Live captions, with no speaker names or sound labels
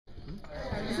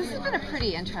has been a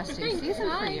pretty interesting season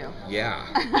for you. Yeah.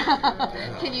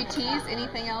 Can you tease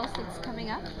anything else that's coming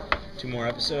up? 2 more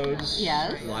episodes.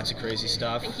 Yes. Lots of crazy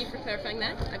stuff. Thank you for clarifying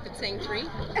that. I've been saying 3.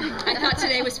 I thought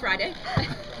today was Friday.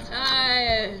 It's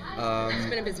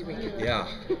been a busy week. Yeah.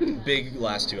 Big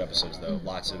last 2 episodes, though.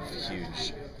 Lots of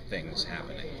huge things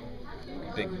happening.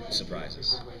 Big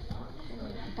surprises.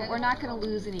 But we're not going to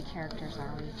lose any characters,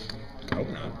 are we? Hope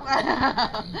not.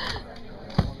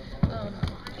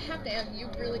 I have to add, you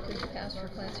really could have passed for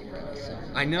Clancy Brown. So.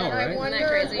 I know, and right? I wonder, Isn't that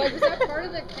crazy? like, was that part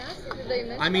of the cast? Did they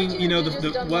mention I mean, that, you know,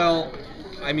 or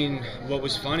I mean, what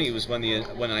was funny was when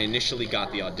I initially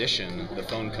got the audition, the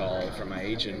phone call from my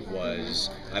agent was,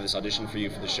 I have this audition for you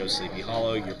for the show Sleepy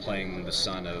Hollow. You're playing the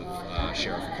son of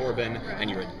Sheriff Corbin, and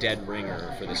you're a dead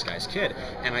ringer for this guy's kid.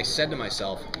 And I said to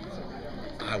myself,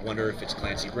 I wonder if it's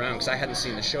Clancy Brown, because I hadn't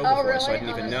seen the show before, really? so I didn't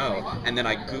even know. And then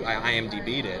I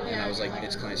IMDb'd it, and I was like,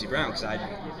 it's Clancy Brown, because I'd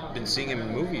been seeing him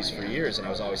in movies for years, and I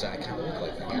was always like, I kind of look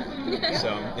like that.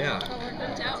 So, yeah.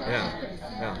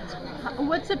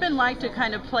 What's it been like to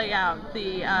kind of play out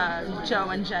the Joe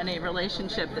and Jenny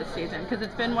relationship this season? Because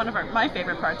it's been one of my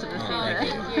favorite parts of the season.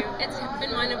 Thank you. It's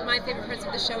been one of my favorite parts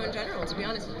of the show in general, to be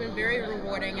honest. It's been very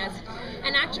rewarding as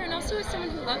an actor and also as someone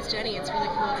who loves Jenny. It's really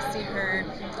cool to see her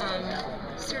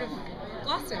sort of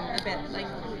blossom a bit, like,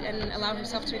 and allow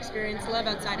herself to experience love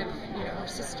outside of, you know, her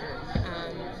sister,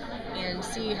 and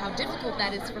see how difficult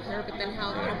that is for her, but then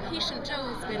how patient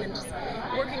Joe has been, and just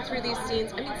working through these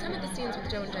scenes. I mean, some of the scenes with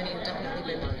Joe and Jenny have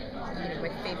definitely been, you know, my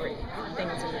favorite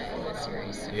things in the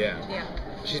series. Yeah.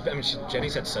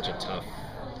 Jenny's had such a tough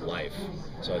life,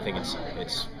 so I think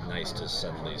it's nice to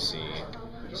suddenly see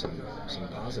some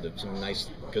positive, some nice,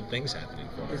 good things happening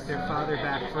for her. Is their father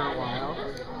back for a while?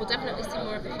 We'll definitely see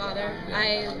more of the father.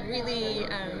 I really,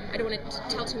 I don't want to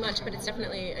tell too much, but it's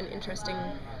definitely an interesting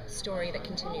story that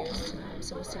continues,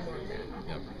 so we'll see more of that.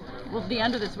 Yep. Well, at the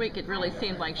end of this week, it really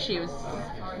seemed like she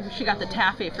got the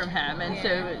taffy from him, and so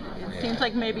it seems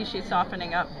like maybe she's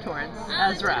softening up towards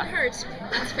Ezra. It didn't hurt,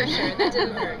 that's for sure. That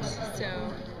didn't hurt. So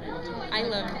I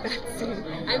love that scene.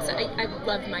 I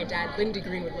love my dad. Lyndie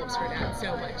Greenwood loves her dad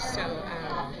so much. So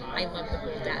I love the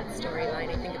whole dad storyline.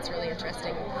 I think it's really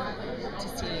interesting to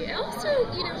see. And also,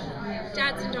 you know,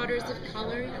 dads and daughters of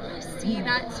color. You don't really see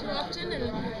that too often, and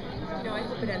you know, I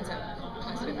hope it ends up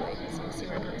positively. So we'll see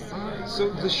where it goes. So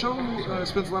the show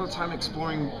spends a lot of time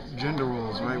exploring gender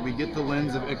roles, right? We get the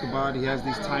lens of Ichabod. He has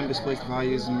these time-displaced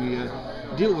values, and we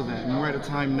deal with that. And we're at a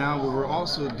time now where we're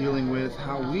also dealing with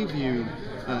how we view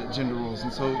gender roles.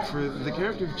 And so for the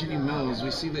character of Ginny Mills,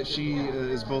 we see that she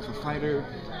is both a fighter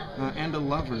and a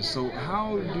lover. So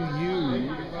how do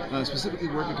you specifically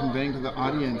work at conveying to the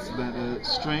audience that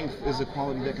strength is a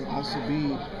quality that can also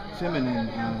be feminine,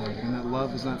 and that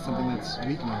love is not something that's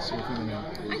weakness or feminine?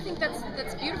 I think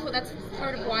that's beautiful. That's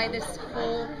part of why this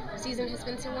whole season has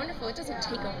been so wonderful. It doesn't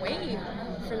take away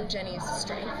from Jenny's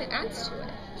strength; it adds to it.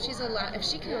 If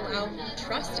she can allow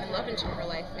trust and love into her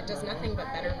life, it does nothing but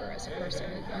better her as a person.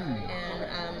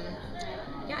 And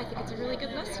yeah, I think it's a really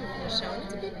good lesson from the show, and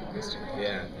it's a beautiful question.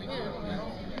 Yeah.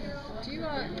 Do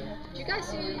you guys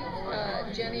see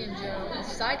Jenny and Joe as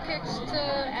sidekicks to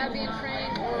Abby and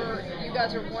Crane, or you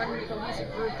guys are one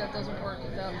cohesive group that doesn't work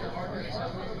without the partners?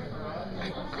 I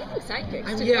think sidekicks.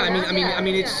 I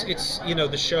mean, it's you know,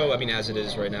 the show, I mean, as it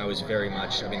is right now, is very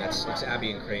much, I mean, it's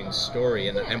Abby and Crane's story,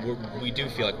 and we do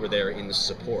feel like we're there in the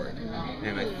support,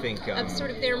 and I think of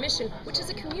sort of their mission, which is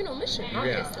a communal mission,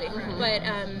 obviously, but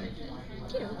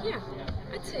you know,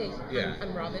 I'd say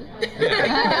I'm Robin.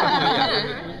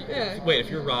 Wait, if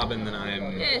you're Robin, then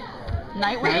I'm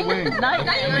Nightwing.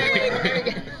 Nightwing.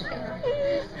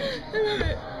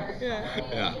 There we go. I love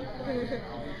it. Yeah.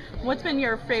 What's been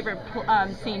your favorite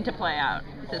scene to play out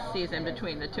this season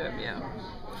between the two of you?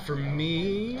 For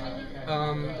me,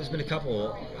 there's been a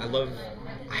couple.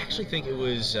 I actually think it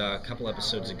was a couple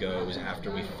episodes ago. It was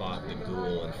after we fought the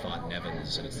ghoul and fought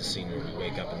Nevins, and it's the scene where we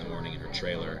wake up in the morning in her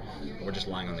trailer, and we're just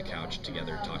lying on the couch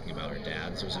together talking about our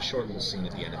dads. It was a short little scene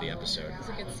at the end of the episode. It's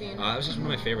a good scene. It was just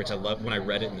one of my favorites. I love when I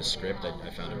read it in the script. I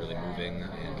found it really moving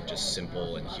and just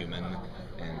simple and human,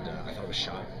 and I thought it was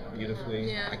shot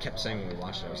beautifully. Yeah. I kept saying when we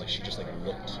watched it, I was like, she just like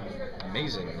looked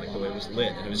amazing, like the way it was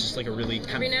lit, and it was just like a really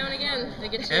kind every now and again they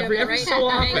get you every so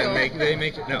often angle. they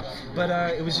make it but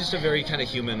it was just a very kind of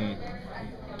human,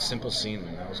 simple scene,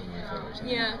 and that was one of my favorites.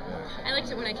 Yeah, I liked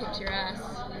it when I kicked your ass.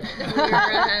 We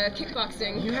were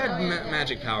kickboxing. You had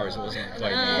magic powers. It wasn't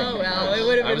quite. Oh well, it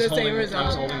would have been the same result. I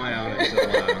was holding my own. So,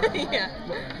 yeah.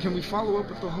 Can we follow up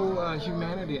with the whole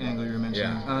humanity angle you were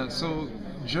mentioning? Yeah. So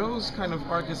Joe's kind of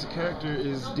arc as a character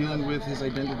is dealing with his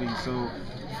identity. So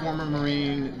former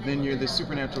Marine, then you're this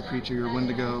supernatural creature, you're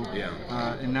Wendigo,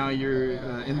 and now you're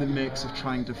in the mix of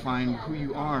trying to find who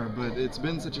you are. But it's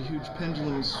been such a huge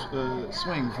pendulum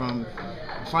swing from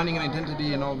finding an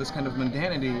identity and all this kind of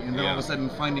mundanity, and then all of a sudden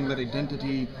finding that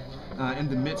identity in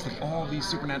the midst of all these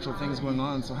supernatural things going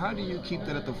on. So how do you keep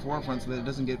that at the forefront so that it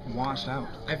doesn't get washed out?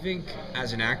 I think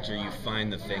as an actor, you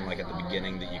find the thing like at the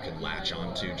beginning that you could latch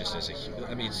onto just as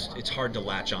I mean, it's hard to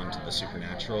latch onto the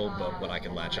supernatural, but what I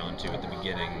could latch onto at the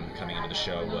beginning coming into the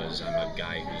show was I'm a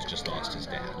guy who's just lost his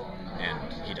dad,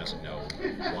 and he doesn't know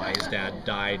why his dad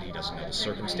died, he doesn't know the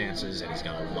circumstances, and he's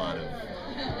got a lot of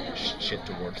shit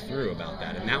to work through about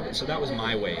that. And so that was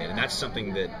my way in, and that's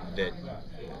something that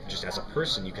just as a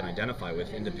person you can identify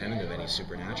with independent of any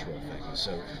supernatural things.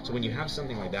 So when you have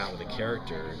something like that with a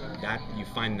character, that you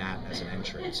find that as an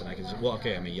entrance, and I can say, well,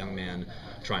 okay, I'm a young man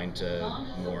trying to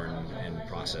mourn and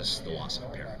process the loss of a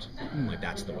parent. Like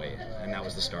that's the way, and that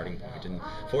was the starting point. And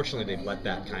fortunately they've let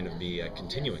that kind of be a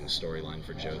continuing storyline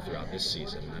for Joe throughout this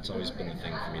season, and that's always been the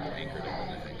thing for me that anchored it,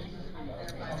 I think.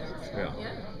 Yeah.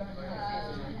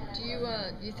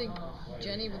 Do you think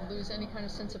Jenny would lose any kind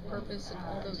of sense of purpose if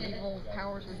all those evil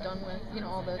powers were done with? You know,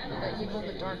 all the evil,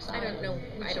 the dark side. I don't know.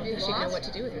 I don't think she'd know what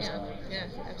to do with herself. Yeah,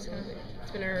 absolutely.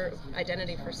 It's been her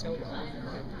identity for so long,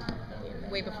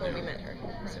 way before we met her.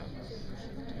 So.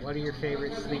 What are your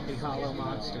favorite Sleepy Hollow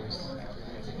monsters?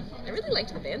 I really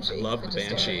liked the Banshee. I loved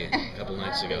Banshee a couple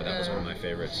nights ago. That was one of my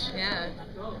favorites. Yeah.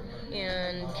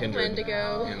 And Kindred.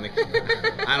 Wendigo. And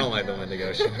I don't like the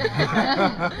Wendigo show.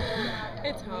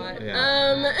 It's hot.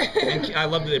 Yeah. And I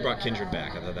love that they brought Kindred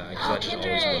back. I thought that because that just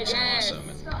always looks awesome.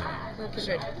 And, Love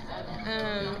Kindred.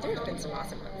 There's been some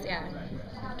awesome ones. Yeah.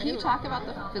 Can you talk about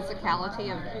the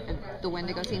physicality of the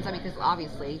Wendigo scenes? I mean, because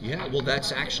obviously... Yeah, well,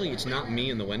 that's actually, it's not me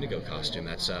in the Wendigo costume.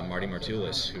 That's Marty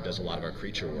Martulis, who does a lot of our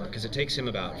creature work. Because it takes him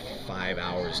about 5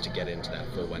 hours to get into that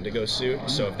full Wendigo suit.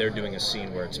 So if they're doing a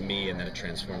scene where it's me and then it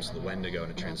transforms to the Wendigo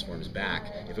and it transforms back,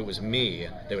 if it was me,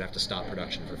 they would have to stop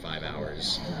production for 5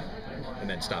 hours and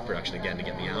then stop production again to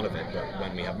get me out of it. But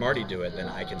when we have Marty do it, then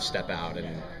I can step out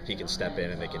and he can step in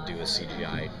and they can do a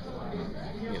CGI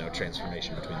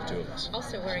transformation between the two of us.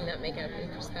 Also, wearing that makeup and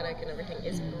prosthetic and everything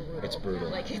is brutal. It's brutal.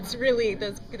 Like, it's really,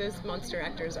 those monster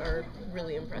actors are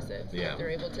really impressive. Yeah. Like, they're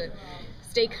able to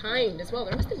stay kind as well.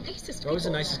 They're always the nicest people. They're always the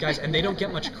nicest guys, and they don't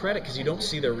get much credit because you don't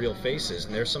see their real faces,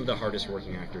 and they're some of the hardest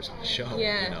working actors on the show.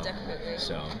 Yeah, definitely.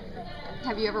 So.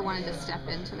 Have you ever wanted to step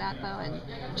into that, though, and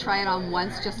try it on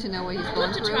once just to know what he's I'd going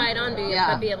love through? to try it on,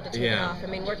 but be able to take it Yeah. off. I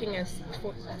mean, working a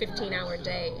 15-hour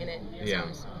day in it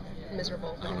sounds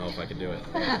miserable. I don't know if I could do it.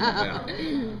 Yeah.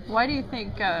 Why do you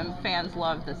think fans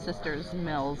love the Sisters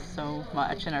Mills so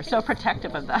much and are so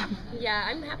protective of them? Yeah,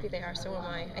 I'm happy they are, so am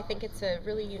I. I think it's a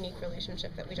really unique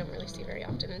relationship that we don't really see very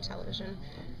often in television.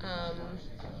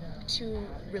 Two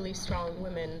really strong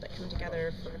women that come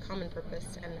together for a common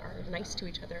purpose and are nice to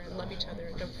each other and love each other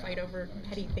and don't fight over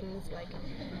petty things like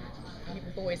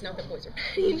boys, not that boys are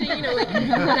petty, like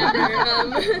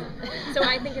whatever. So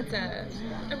I think it's a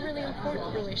really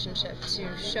important relationship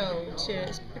to show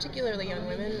to particularly young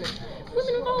women and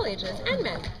women of all ages and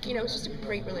men. It's just a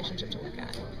great relationship to look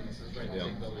at. Yeah.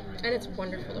 And it's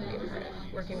wonderful to be a part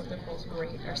of. Working with Nicole's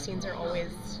great. Our scenes are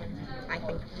always, I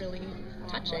think, really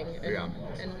touching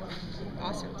and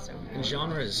awesome. So. And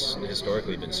genre has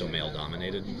historically been so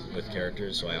male-dominated with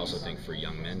characters, so I also think for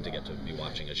young men to get to be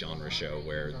watching a genre show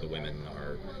where the women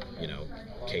are,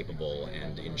 capable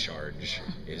and in charge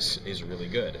is really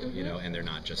good, and they're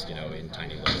not just, in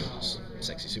tiny little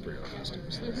sexy superhero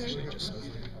costumes. They're actually just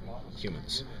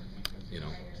humans,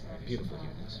 beautiful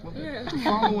humans. Well,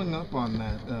 following up on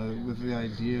that, with the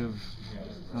idea of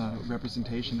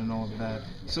representation and all of that.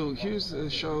 So here's a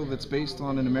show that's based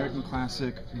on an American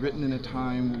classic written in a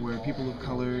time where people of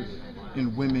color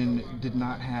and women did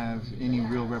not have any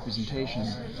real representation.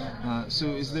 So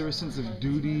is there a sense of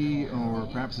duty or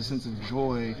perhaps a sense of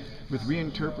joy with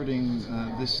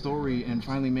reinterpreting this story and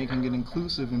finally making it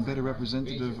inclusive and better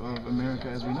representative of America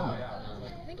as we know it?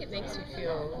 I think it makes you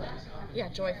feel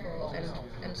joyful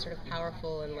and sort of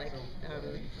powerful, and like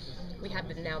we have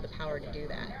now the power to do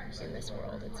that in this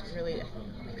world. It's really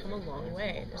come a long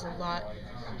way. There's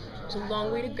a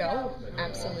long way to go,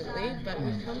 absolutely, but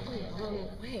we've come a long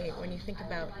way when you think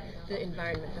about the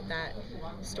environment that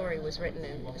story was written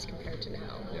in as compared to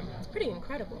now. It's pretty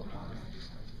incredible.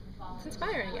 It's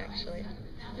inspiring, actually.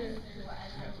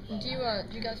 Do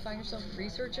you guys find yourself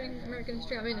researching American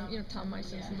history? I mean, Tom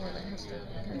Myson's more that has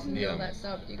to know that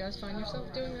stuff. Do you guys find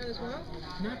yourself doing that as well?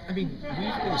 I mean,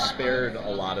 we've been spared a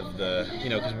lot of the,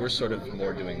 because we're sort of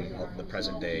more doing the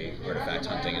present day artifact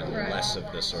hunting and less of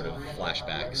the sort of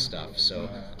flashback stuff. So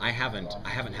I haven't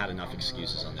had enough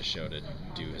excuses on this show to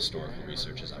do historical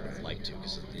research as I would like to,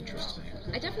 because it interests me.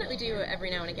 I definitely do every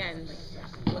now and again,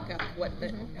 look up what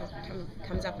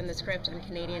comes up in the script. I'm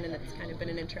Canadian, and it's kind of been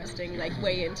an interesting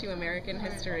way into American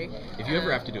history. If you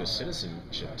ever have to do a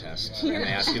citizenship test and they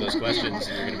ask you those questions,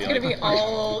 you're going to be it's going to be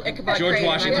all Ichabod George Crane.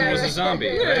 Washington was a zombie,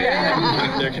 right?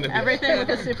 Yeah. They're going to be everything with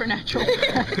the supernatural.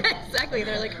 Exactly.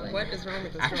 They're like, what is wrong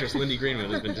with this? Actress Lyndie Greenwood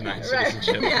has been denied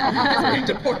citizenship. Yeah, has been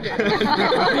deported.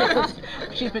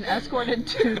 She's been escorted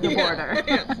to the border.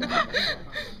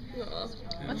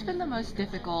 What's been the most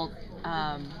difficult,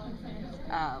 for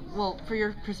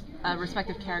your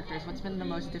respective characters, what's been the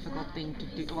most difficult thing to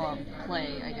do,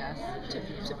 play, I guess?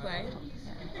 To play?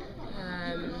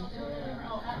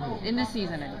 In this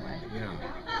season, anyway. Yeah.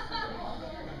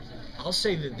 I'll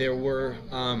say that there were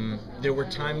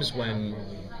times when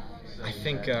I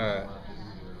think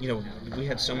we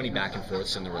had so many back and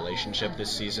forths in the relationship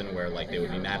this season where they would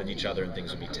be mad at each other and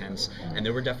things would be tense, and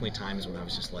there were definitely times when I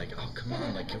was just like, oh come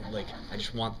on, I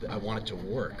want it to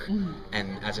work.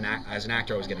 And as an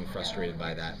actor I was getting frustrated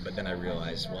by that, but then I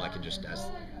realized, well, I could just, as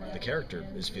the character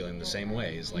is feeling the same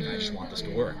way, is I just want this to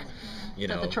work.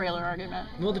 The trailer argument.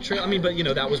 Well, but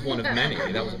that was one of many.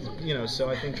 That was, so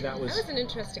I think that was an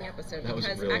interesting episode, because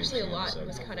really actually a lot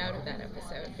was cut out of that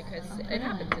episode, because it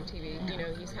happens in TV.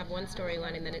 You have one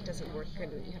storyline and then it doesn't work,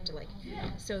 and you have to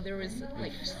so there was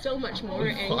so much more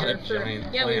anger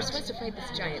we were supposed to fight this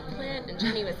giant plant, and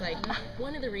Jenny was like,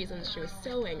 one of the reasons she was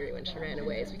so angry when she ran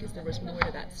away is because there was more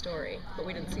to that story, but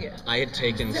we didn't see it. I had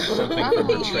taken something from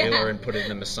the trailer and put it in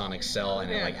the Masonic cell,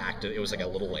 and it was like a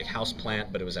little house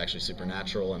plant, but it was actually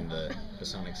supernatural, and the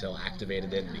Masonic cell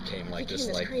activated it and became this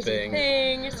crazy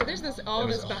thing. So there's all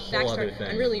this backstory,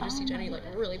 and really you just see Jenny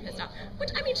really pissed off.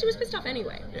 Which, I mean, she was pissed off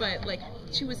anyway, but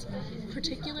she was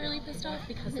particularly pissed off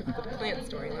because of the plant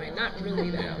storyline, not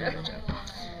really the show.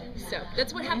 So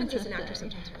that's what happens as an actor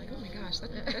sometimes. You're like, oh my gosh,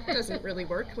 that doesn't really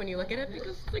work when you look at it,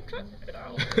 because cut it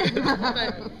out.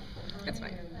 But that's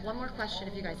fine. One more question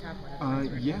if you guys have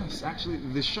one. Yes, actually,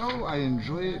 the show, I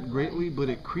enjoy it greatly, but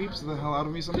it creeps the hell out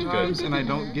of me sometimes, and I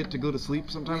don't get to go to sleep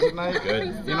sometimes at night.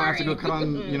 Good. I have to go cut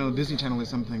on, Disney Channel or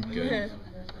something. Good.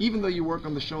 Even though you work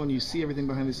on the show and you see everything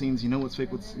behind the scenes, you know what's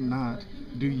fake, what's not,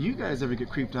 do you guys ever get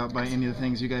creeped out by any of the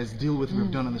things you guys deal with or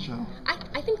have done on the show?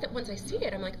 I think that once I see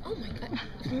it, I'm like, oh my god.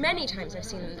 Many times I've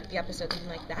seen the episodes and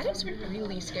I'm like, that is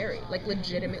really scary,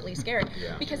 legitimately scary.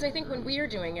 Yeah. Because I think when we are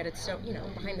doing it, it's so,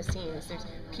 behind the scenes, there's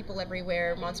people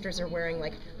everywhere, monsters are wearing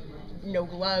no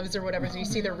gloves or whatever, so you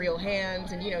see their real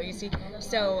hands, and you see,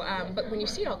 so but when you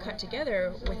see it all cut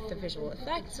together with the visual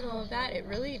effects and all of that, it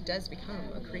really does become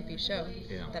a creepy show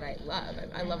that I love.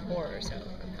 I love horror, so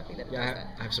I'm happy that it does that.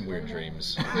 I have some weird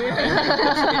dreams.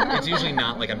 It's usually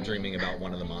not I'm dreaming about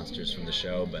one of the monsters from the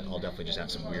show, but I'll definitely just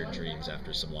have some weird dreams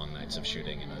after some long nights of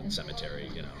shooting in a cemetery,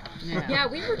 Yeah,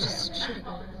 we were just shooting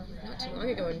not too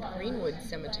long ago in Greenwood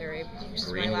Cemetery, which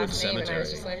is my last Cemetery. name, and I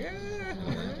was just like,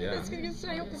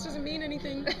 I hope this doesn't mean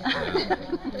anything.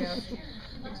 Yeah.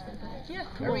 Thank you.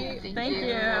 Thank you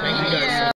guys.